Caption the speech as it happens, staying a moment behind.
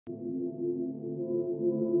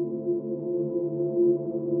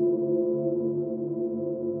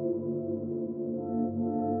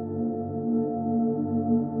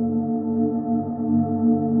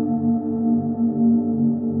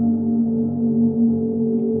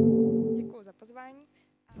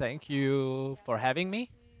Thank you for having me.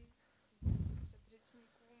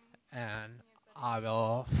 And I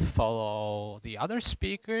will follow the other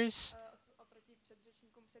speakers.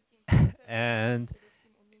 And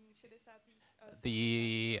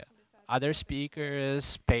the other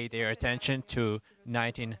speakers paid their attention to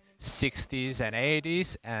 1960s and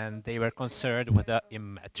 80s, and they were concerned with the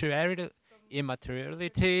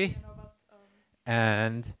immateriality.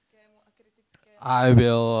 And I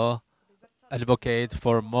will advocate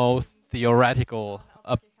for more theoretical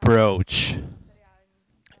approach,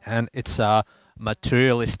 and it's a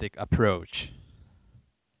materialistic approach.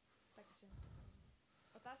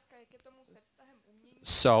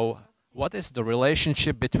 So, what is the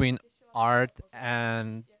relationship between art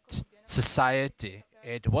and society?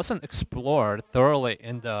 It wasn't explored thoroughly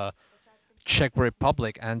in the Czech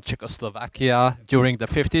Republic and Czechoslovakia during the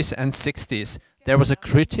 50s and 60s. There was a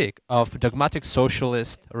critique of dogmatic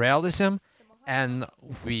socialist realism, and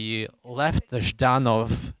we left the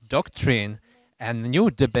Zhdanov doctrine, and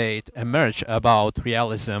new debate emerged about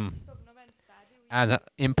realism. An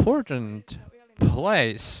important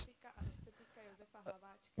place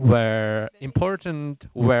were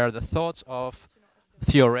the thoughts of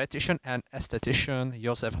theoretician and aesthetician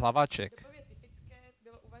Josef Hlaváček.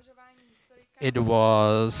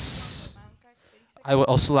 I would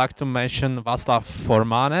also like to mention Václav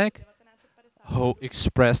Formánek, who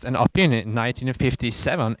expressed an opinion in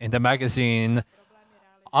 1957 in the magazine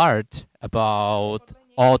Art about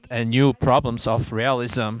old and new problems of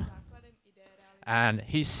realism. And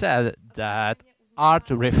he said that art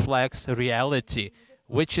reflects reality,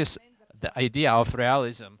 which is the idea of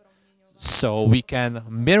realism. So we can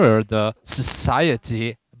mirror the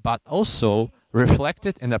society, but also reflect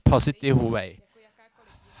it in a positive way.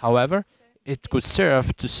 However, it could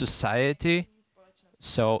serve to society,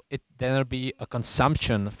 so it then be a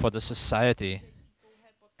consumption for the society.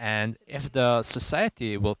 And if the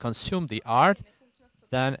society will consume the art,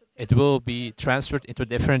 then it will be transferred into a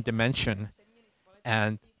different dimension.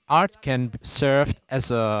 And art can be served as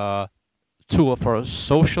a tool for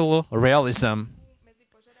social realism.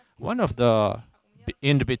 One of the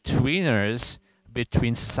in-betweeners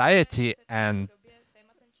between society and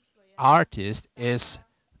artist is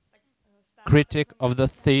critic of the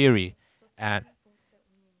theory, and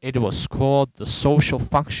it was called the social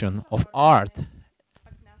function of art.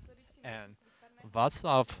 And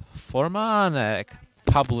Václav Formánek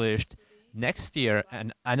published next year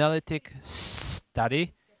an analytic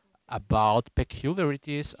study about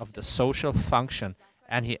peculiarities of the social function,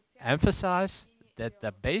 and he emphasized that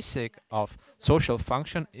the basic of social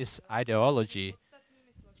function is ideology,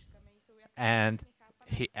 and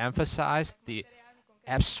he emphasized the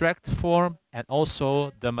abstract form and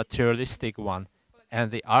also the materialistic one. And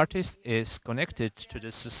the artist is connected to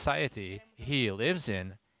the society he lives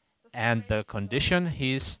in and the condition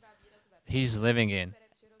he's living in.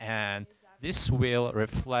 And this will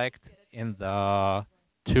reflect in the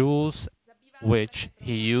tools which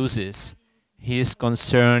he uses. He is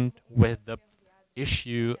concerned with the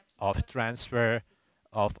issue of transfer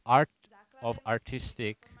of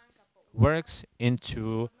artistic works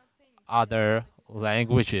into other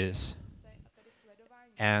languages.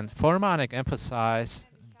 And Formánek emphasized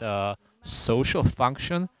the social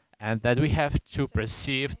function and that we have to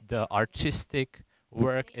perceive the artistic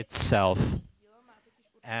work itself.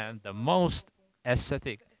 And the most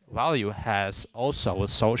aesthetic value has also a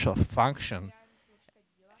social function,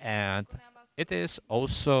 and it is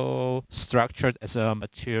also structured as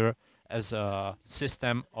a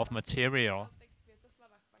system of material.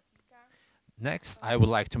 Next, I would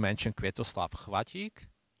like to mention Květoslav Chvatík.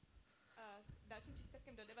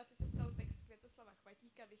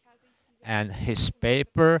 And his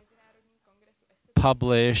paper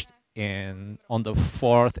published on the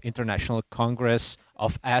 4th International Congress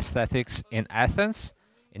of Aesthetics in Athens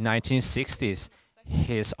in 1960s.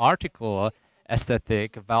 His article,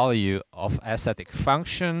 Aesthetic Value of Aesthetic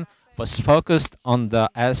Function, was focused on the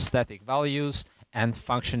aesthetic values and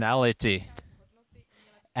functionality.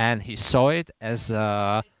 And he saw it as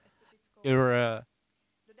a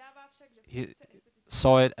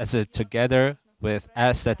together with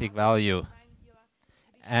aesthetic value.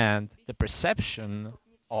 And the perception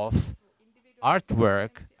of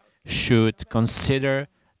artwork should consider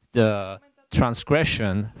the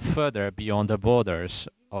transgression further beyond the borders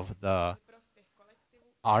of the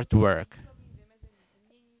artwork.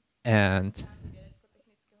 And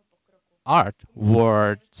art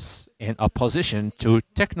works in opposition to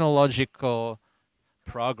technological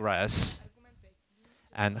progress.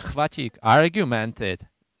 And Chvatík argumented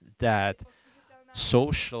that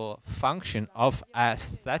social function of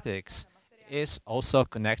aesthetics is also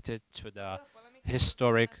connected to the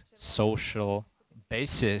historic social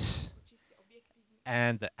basis,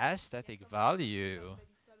 and the aesthetic value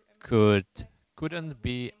couldn't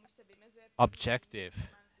be objective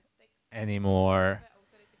anymore.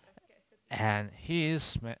 And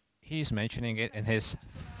he's mentioning it in his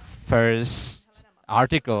first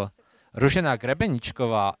article. Ružena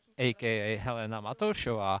Grebeničková, aka Helena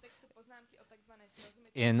Matoušová,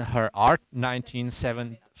 in her art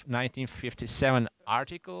 1957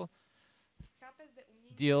 article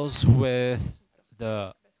deals with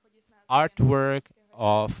the artwork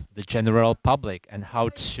of the general public and how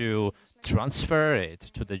to transfer it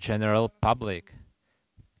to the general public.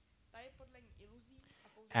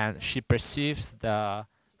 And she perceives the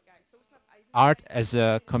art as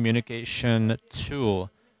a communication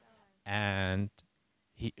tool, and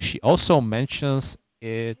she also mentions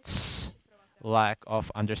its lack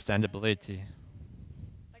of understandability.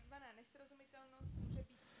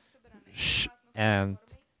 And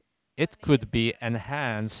it could be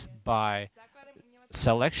enhanced by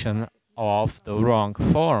selection of the wrong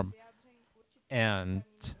form, and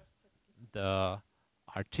the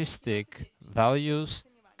artistic values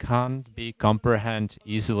can't be comprehended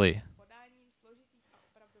easily.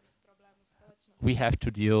 We have to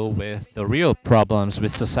deal with the real problems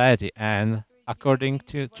with society, and according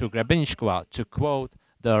to Grebeničková, to quote,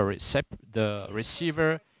 the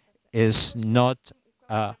receiver is not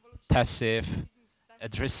a passive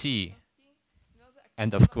addressee,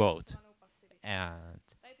 end of quote. And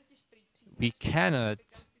we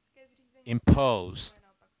cannot impose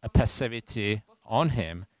a passivity on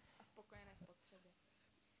him.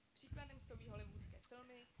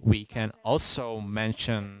 We can also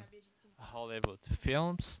mention Hollywood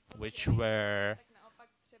films, which were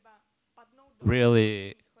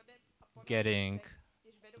really getting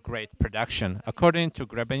great production. According to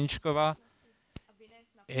Grebeničková,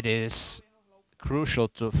 it is crucial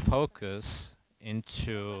to focus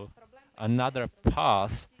into another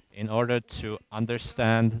path in order to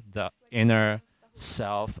understand the inner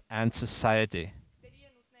self and society.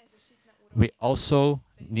 We also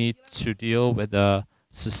need to deal with the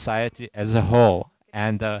society as a whole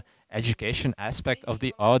and the education aspect of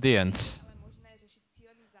the audience.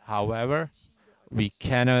 However, we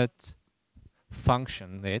cannot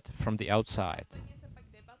function it from the outside.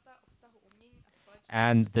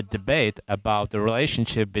 And the debate about the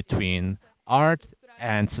relationship between art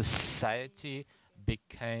and society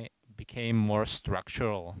became more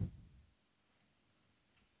structural.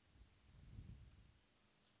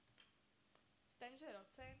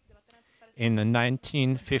 In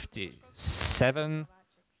 1957,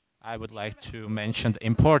 I would like to mention the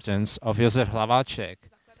importance of Josef Hlaváček.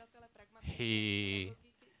 He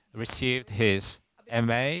received his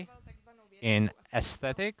MA in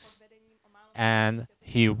aesthetics, and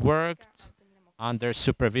he worked under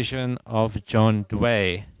supervision of John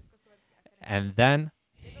Dewey. And then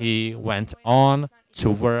he went on to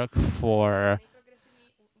work for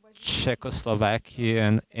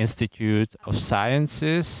Czechoslovakian Institute of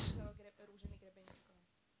Sciences,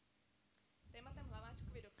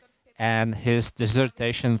 and his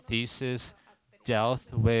dissertation thesis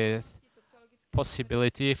dealt with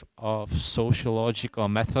possibility of sociological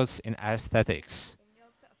methods in aesthetics.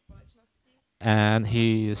 And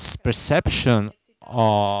his perception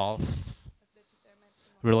of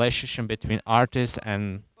relationship between artists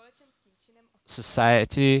and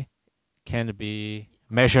society can be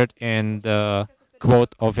measured in the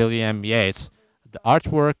quote of William Yeats: "The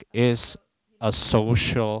artwork is a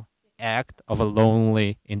social act of a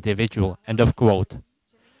lonely individual." End of quote.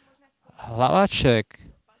 Hlaváček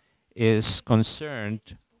is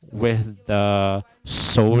concerned with the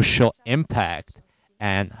social impact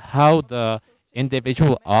and how the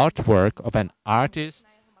individual artwork of an artist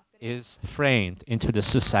is framed into the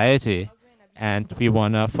society. And we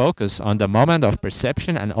want to focus on the moment of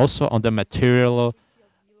perception and also on the material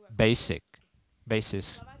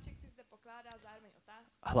basis.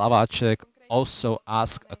 Hlaváček also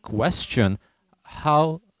asks a question: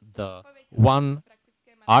 how the one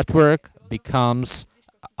artwork becomes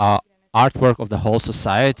artwork of the whole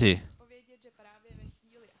society.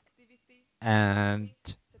 And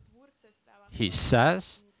he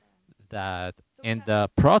says that in the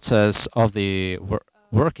process of the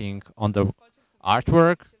working on the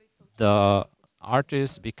artwork, the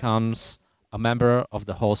artist becomes a member of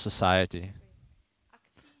the whole society.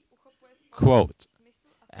 Quote,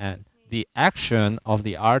 and the action of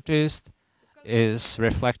the artist is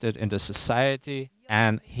reflected in the society,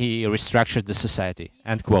 and he restructures the society.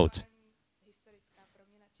 End quote.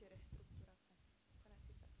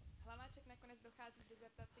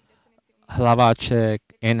 Hlaváček,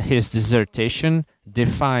 in his dissertation,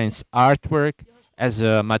 defines artwork as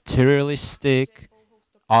a materialistic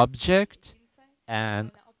object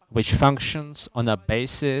and which functions on a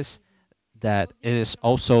basis that it is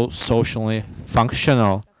also socially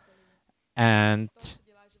functional. And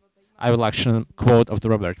I would like to quote of the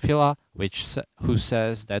Robert Fila, who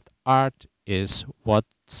says that art is what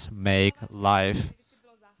make life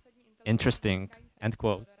interesting. End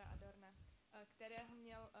quote.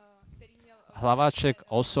 Hlaváček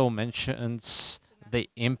also mentions the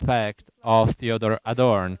impact of Theodor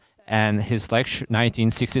Adorn and his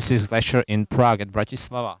 1966 lecture in Prague at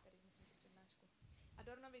Bratislava.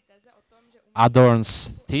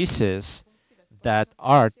 Adorn's thesis that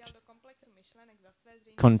art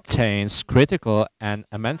contains critical and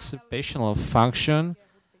emancipational function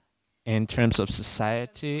in terms of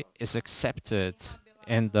society is accepted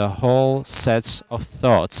in the whole sets of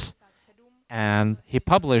thoughts. And he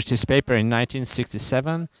published his paper in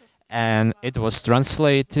 1967, and it was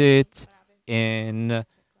translated in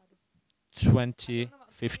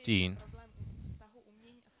 2015.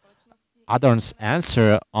 Adorn's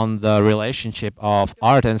answer on the relationship of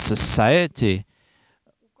art and society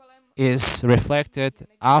is reflected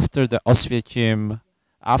after the Osvětim,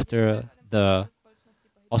 after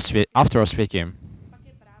Osvětim,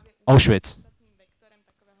 Auschwitz.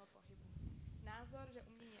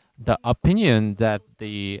 The opinion that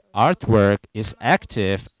the artwork is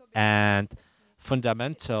active and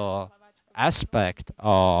fundamental aspect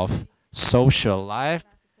of social life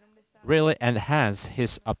really enhanced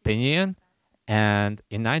his opinion, and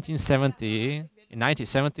in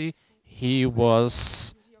 1970 he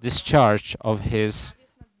was discharged of his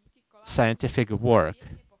scientific work.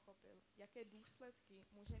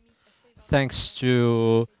 Thanks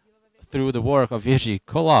to through the work of Jiří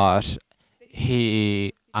Kolář,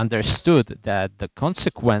 he understood that the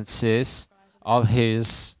consequences of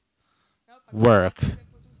his work.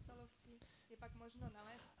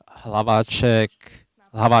 Hlaváček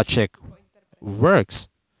works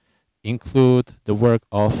include the work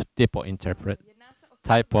of typo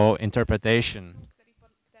interpretation.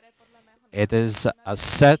 It is a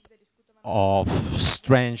set of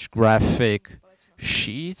strange graphic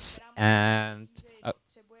sheets, and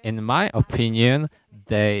in my opinion,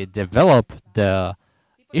 they develop the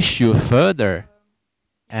issue further,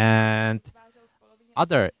 and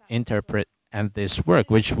this work,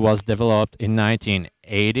 which was developed in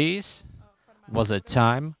 1980s, was a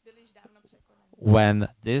time when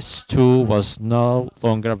this tool was no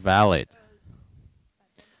longer valid.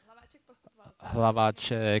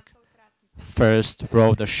 Hlaváček first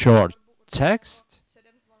wrote a short text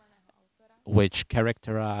which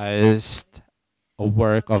characterized a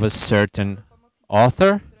work of a certain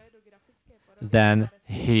author. Then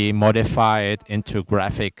he modified it into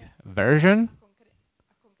graphic version,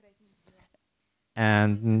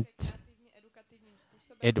 and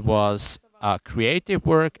it was a creative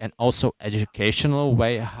work and also educational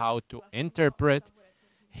way how to interpret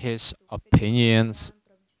his opinions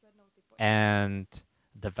and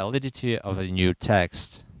the validity of a new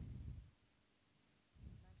text.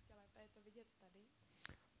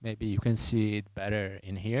 Maybe you can see it better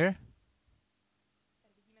in here.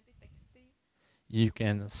 You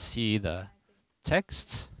can see the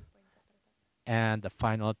texts and the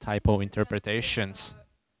final typo interpretations.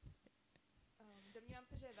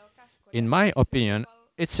 In my opinion,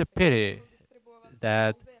 it's a pity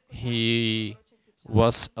that he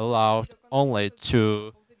was allowed only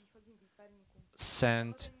to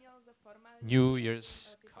send New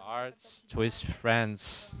Year's cards to his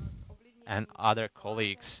friends and other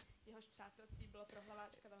colleagues.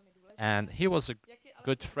 And he was a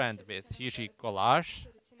good friend with Jiří Kolář,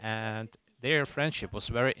 and their friendship was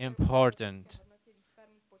very important.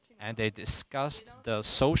 And they discussed the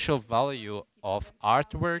social value of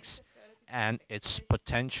artworks and its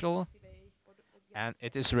potential, and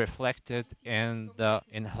it is reflected in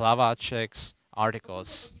Hlaváček's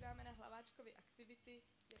articles.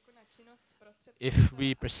 If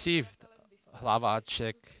we perceived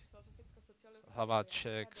Hlaváček's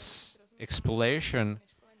exploration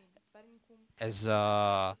as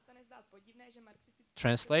a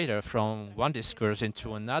translator from one discourse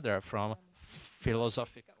into another, from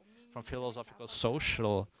philosophic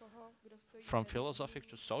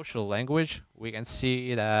to social language, we can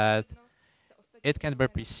see that it can be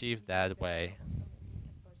perceived that way.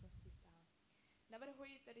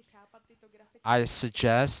 I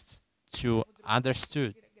suggest to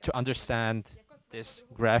understand this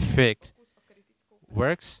graphic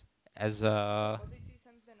works as a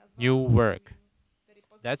new work.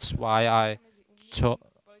 That's why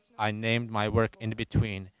I named my work In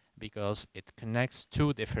Between, because it connects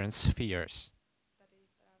two different spheres.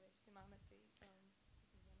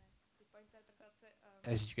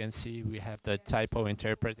 As you can see, we have the typo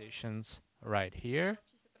interpretations right here.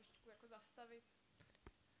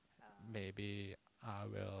 Maybe I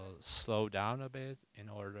will slow down a bit in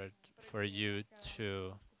order for you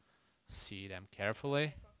to see them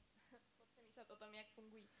carefully.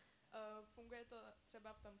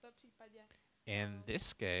 In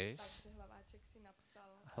this case,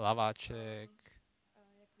 Hlaváček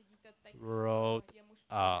wrote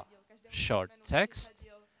a short text,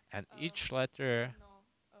 and each letter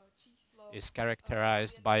is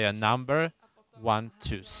characterized by a number 1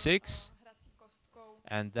 to 6,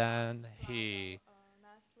 and then he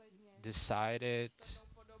decided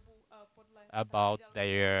about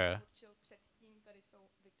their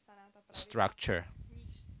structure.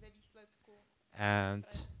 And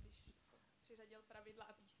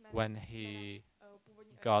when he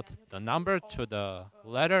got the number to the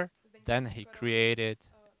letter, then he created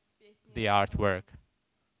the artwork.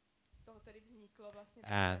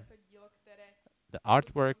 And the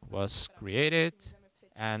artwork was created,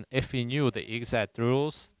 and if we knew the exact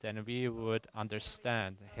rules, then we would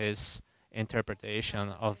understand his interpretation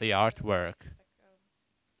of the artwork.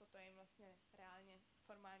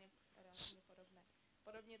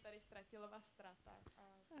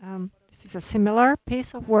 This is a similar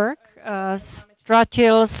piece of work,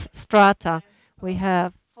 Stratil's strata. We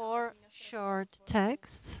have 4 short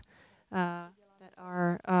texts that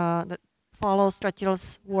follow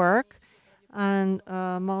Stratil's work, and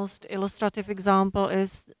most illustrative example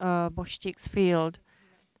is Boštík's field.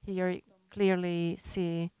 Here you clearly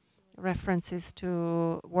see references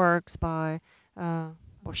to works by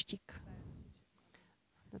Boštík.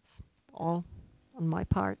 That's all on my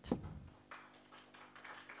part.